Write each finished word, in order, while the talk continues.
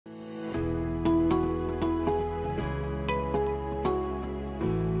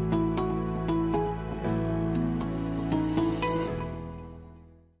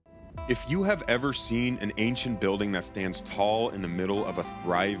If you have ever seen an ancient building that stands tall in the middle of a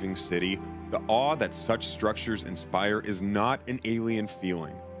thriving city, the awe that such structures inspire is not an alien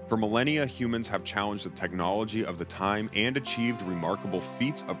feeling. For millennia, humans have challenged the technology of the time and achieved remarkable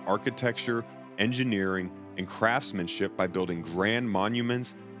feats of architecture, engineering, and craftsmanship by building grand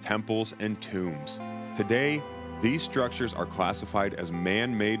monuments, temples, and tombs. Today, these structures are classified as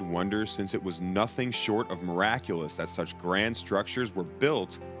man-made wonders since it was nothing short of miraculous that such grand structures were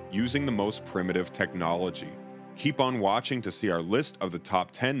built using the most primitive technology. Keep on watching to see our list of the top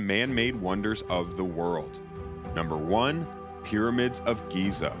 10 man-made wonders of the world. Number 1. Pyramids of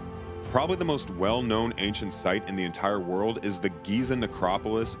Giza. Probably the most well-known ancient site in the entire world is the Giza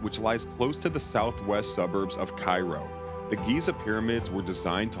necropolis, which lies close to the southwest suburbs of Cairo. The Giza pyramids were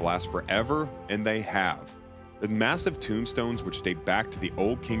designed to last forever, and they have. The massive tombstones, which date back to the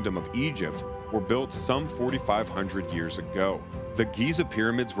Old Kingdom of Egypt, were built some 4,500 years ago. The Giza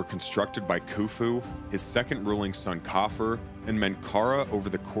pyramids were constructed by Khufu, his second ruling son Khafre, and Menkaure over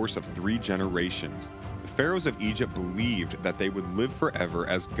the course of 3 generations. The pharaohs of Egypt believed that they would live forever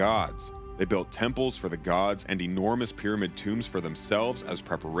as gods. They built temples for the gods and enormous pyramid tombs for themselves as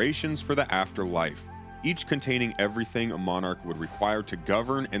preparations for the afterlife, each containing everything a monarch would require to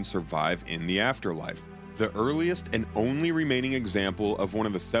govern and survive in the afterlife. The earliest and only remaining example of one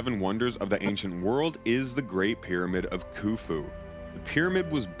of the 7 wonders of the ancient world is the Great Pyramid of Khufu. The pyramid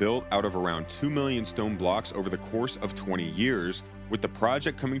was built out of around 2 million stone blocks over the course of 20 years, with the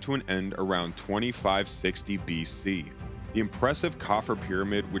project coming to an end around 2560 BC. The impressive Khafre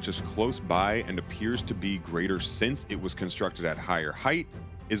pyramid, which is close by and appears to be greater since it was constructed at higher height,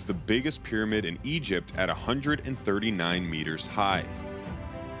 is the biggest pyramid in Egypt at 139 meters high.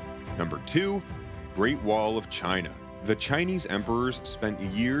 Number 2. Great Wall of China. The Chinese emperors spent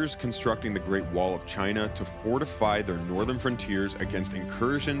years constructing the Great Wall of China to fortify their northern frontiers against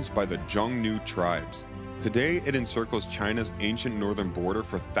incursions by the Xiongnu tribes. Today, it encircles China's ancient northern border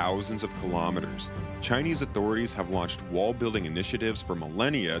for thousands of kilometers. Chinese authorities have launched wall-building initiatives for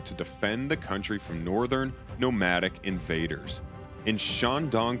millennia to defend the country from northern, nomadic invaders. In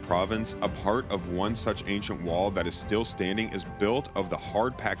Shandong province, a part of one such ancient wall that is still standing is built of the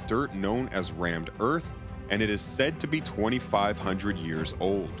hard-packed dirt known as rammed earth, and it is said to be 2,500 years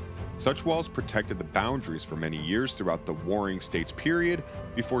old. Such walls protected the boundaries for many years throughout the Warring States period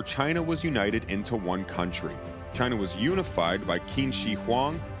before China was united into one country. China was unified by Qin Shi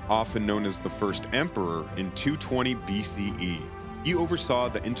Huang, often known as the First Emperor, in 220 BCE. He oversaw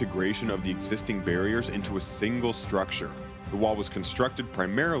the integration of the existing barriers into a single structure. The wall was constructed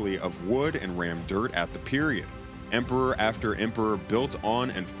primarily of wood and rammed dirt at the period. Emperor after emperor built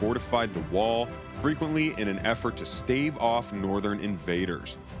on and fortified the wall, frequently in an effort to stave off northern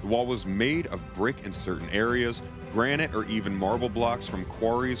invaders. The wall was made of brick in certain areas, granite or even marble blocks from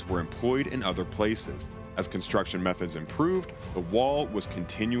quarries were employed in other places. As construction methods improved, the wall was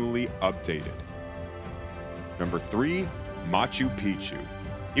continually updated. Number 3. Machu Picchu.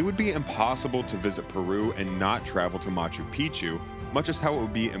 It would be impossible to visit Peru and not travel to Machu Picchu, much as how it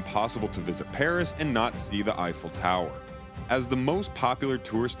would be impossible to visit Paris and not see the Eiffel Tower. As the most popular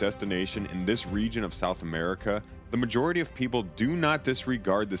tourist destination in this region of South America, the majority of people do not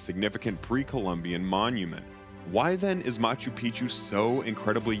disregard the significant pre-Columbian monument. Why then is Machu Picchu so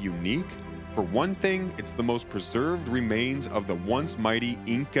incredibly unique? For one thing, it's the most preserved remains of the once mighty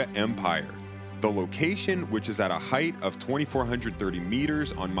Inca Empire. The location, which is at a height of 2,430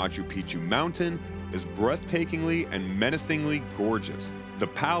 meters on Machu Picchu Mountain, is breathtakingly and menacingly gorgeous. The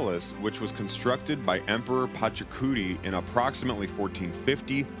palace, which was constructed by Emperor Pachacutli in approximately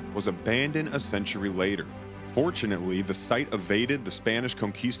 1450, was abandoned a century later. Fortunately, the site evaded the Spanish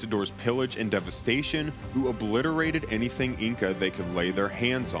conquistadors' pillage and devastation, who obliterated anything Inca they could lay their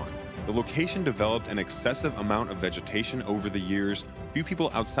hands on. The location developed an excessive amount of vegetation over the years. Few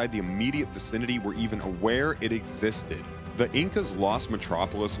people outside the immediate vicinity were even aware it existed. The Incas' lost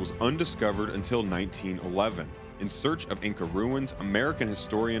metropolis was undiscovered until 1911. In search of Inca ruins, American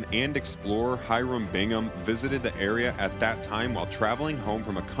historian and explorer Hiram Bingham visited the area at that time while traveling home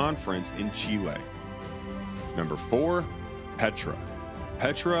from a conference in Chile. Number 4. Petra.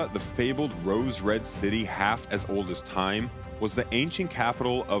 Petra, the fabled rose-red city half as old as time, was the ancient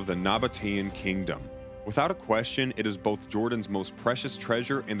capital of the Nabatean kingdom. Without a question, it is both Jordan's most precious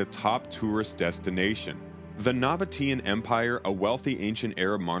treasure and a top tourist destination. The Nabatean Empire, a wealthy ancient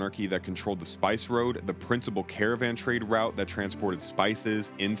Arab monarchy that controlled the Spice Road, the principal caravan trade route that transported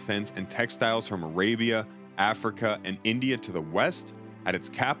spices, incense, and textiles from Arabia, Africa, and India to the west, had its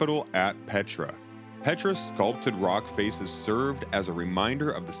capital at Petra. Petra's sculpted rock faces served as a reminder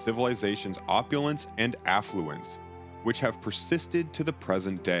of the civilization's opulence and affluence, which have persisted to the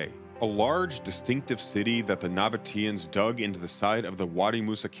present day. A large, distinctive city that the Nabateans dug into the side of the Wadi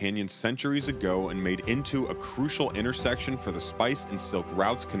Musa Canyon centuries ago and made into a crucial intersection for the spice and silk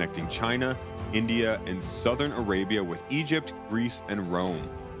routes connecting China, India, and southern Arabia with Egypt, Greece, and Rome.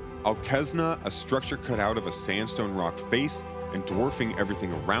 Al-Kesna, a structure cut out of a sandstone rock face and dwarfing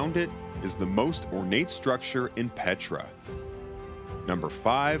everything around it, is the most ornate structure in Petra. Number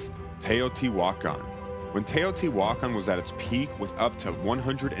 5. Teotihuacan. When Teotihuacan was at its peak with up to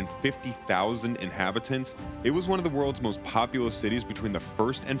 150,000 inhabitants, it was one of the world's most populous cities between the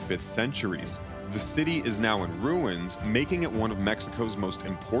 1st and 5th centuries. The city is now in ruins, making it one of Mexico's most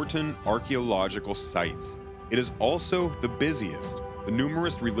important archaeological sites. It is also the busiest. The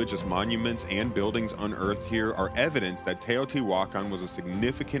numerous religious monuments and buildings unearthed here are evidence that Teotihuacan was a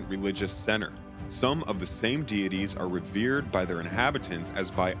significant religious center. Some of the same deities are revered by their inhabitants as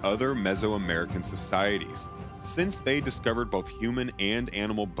by other Mesoamerican societies. Since they discovered both human and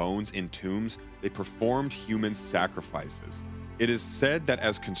animal bones in tombs, they performed human sacrifices. It is said that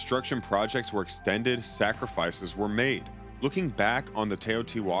as construction projects were extended, sacrifices were made. Looking back on the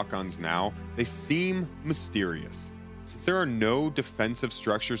Teotihuacans now, they seem mysterious. Since there are no defensive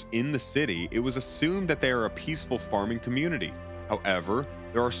structures in the city, it was assumed that they are a peaceful farming community. However,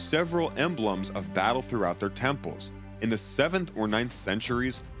 there are several emblems of battle throughout their temples. In the 7th or 9th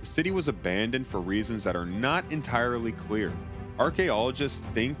centuries, the city was abandoned for reasons that are not entirely clear. Archaeologists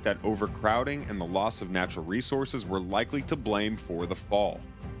think that overcrowding and the loss of natural resources were likely to blame for the fall.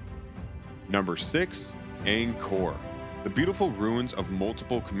 Number 6. Angkor. The beautiful ruins of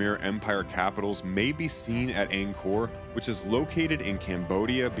multiple Khmer Empire capitals may be seen at Angkor, which is located in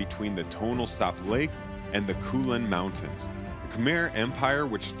Cambodia between the Tonle Sap Lake and the Kulen Mountains. The Khmer Empire,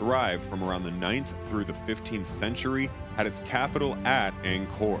 which thrived from around the 9th through the 15th century, had its capital at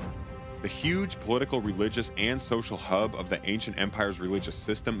Angkor. The huge political, religious, and social hub of the ancient empire's religious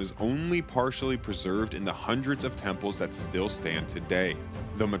system is only partially preserved in the hundreds of temples that still stand today.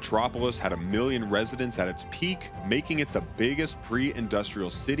 The metropolis had 1 million residents at its peak, making it the biggest pre-industrial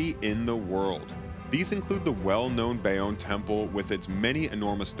city in the world. These include the well-known Bayon Temple with its many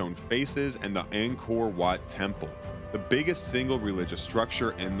enormous stone faces and the Angkor Wat Temple, the biggest single religious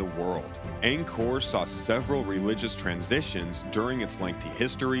structure in the world. Angkor saw several religious transitions during its lengthy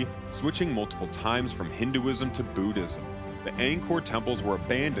history, switching multiple times from Hinduism to Buddhism. The Angkor temples were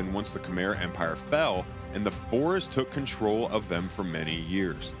abandoned once the Khmer Empire fell, and the forest took control of them for many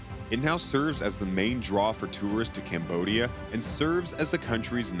years. It now serves as the main draw for tourists to Cambodia and serves as the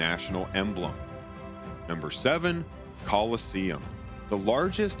country's national emblem. Number 7. Colosseum. The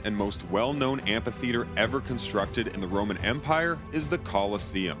largest and most well-known amphitheater ever constructed in the Roman Empire is the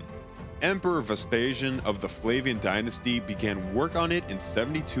Colosseum. Emperor Vespasian of the Flavian dynasty began work on it in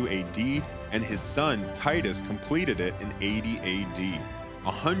 72 AD, and his son Titus completed it in 80 AD.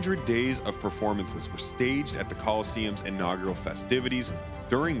 100 days of performances were staged at the Colosseum's inaugural festivities,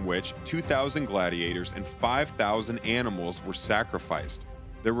 during which 2,000 gladiators and 5,000 animals were sacrificed.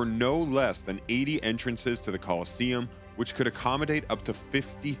 There were no less than 80 entrances to the Colosseum, which could accommodate up to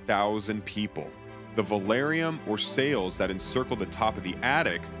 50,000 people. The velarium, or sails that encircle the top of the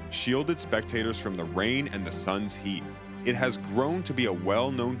attic, shielded spectators from the rain and the sun's heat. It has grown to be a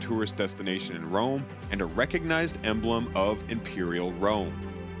well-known tourist destination in Rome and a recognized emblem of Imperial Rome.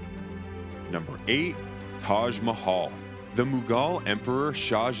 Number 8. Taj Mahal. The Mughal Emperor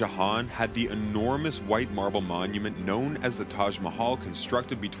Shah Jahan had the enormous white marble monument known as the Taj Mahal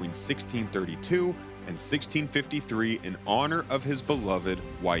constructed between 1632 and 1653 in honor of his beloved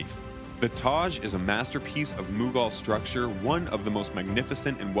wife. The Taj is a masterpiece of Mughal structure, one of the most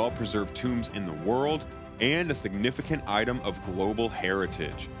magnificent and well-preserved tombs in the world, and a significant item of global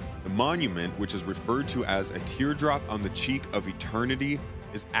heritage. The monument, which is referred to as a teardrop on the cheek of eternity,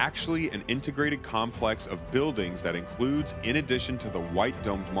 is actually an integrated complex of buildings that includes, in addition to the white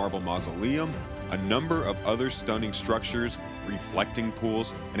domed marble mausoleum, a number of other stunning structures, reflecting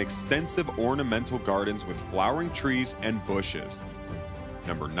pools, and extensive ornamental gardens with flowering trees and bushes.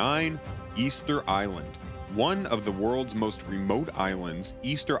 Number 9. Easter Island. One of the world's most remote islands,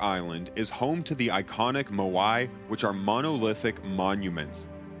 Easter Island is home to the iconic moai, which are monolithic monuments.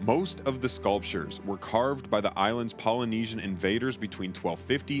 Most of the sculptures were carved by the island's Polynesian invaders between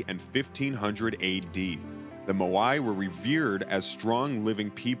 1250 and 1500 AD. The moai were revered as strong living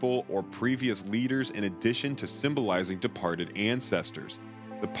people or previous leaders, in addition to symbolizing departed ancestors.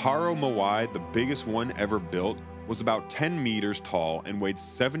 The Paro moai, the biggest one ever built, was about 10 meters tall and weighed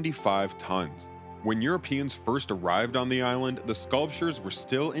 75 tons. When Europeans first arrived on the island, the sculptures were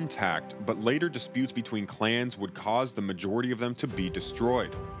still intact, but later disputes between clans would cause the majority of them to be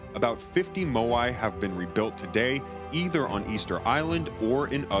destroyed. About 50 moai have been rebuilt today, either on Easter Island or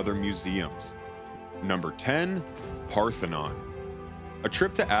in other museums. Number 10. Parthenon. A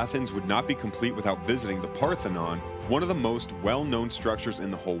trip to Athens would not be complete without visiting the Parthenon, one of the most well-known structures in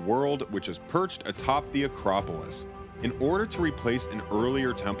the whole world, which is perched atop the Acropolis. In order to replace an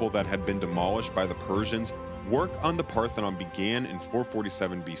earlier temple that had been demolished by the Persians, work on the Parthenon began in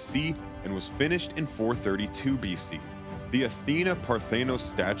 447 BC and was finished in 432 BC. The Athena Parthenos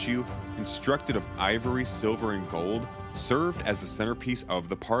statue, constructed of ivory, silver, and gold, served as the centerpiece of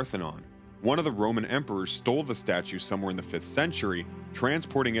the Parthenon. One of the Roman emperors stole the statue somewhere in the 5th century,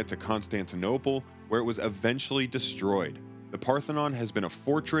 transporting it to Constantinople, where it was eventually destroyed. The Parthenon has been a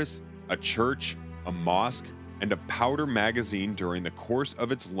fortress, a church, a mosque, and a powder magazine during the course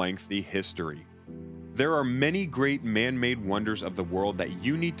of its lengthy history. There are many great man-made wonders of the world that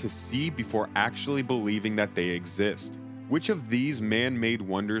you need to see before actually believing that they exist. Which of these man-made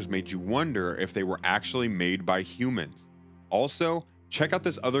wonders made you wonder if they were actually made by humans? Also, check out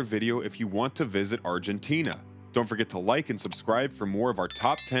this other video if you want to visit Argentina. Don't forget to like and subscribe for more of our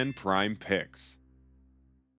top 10 prime picks.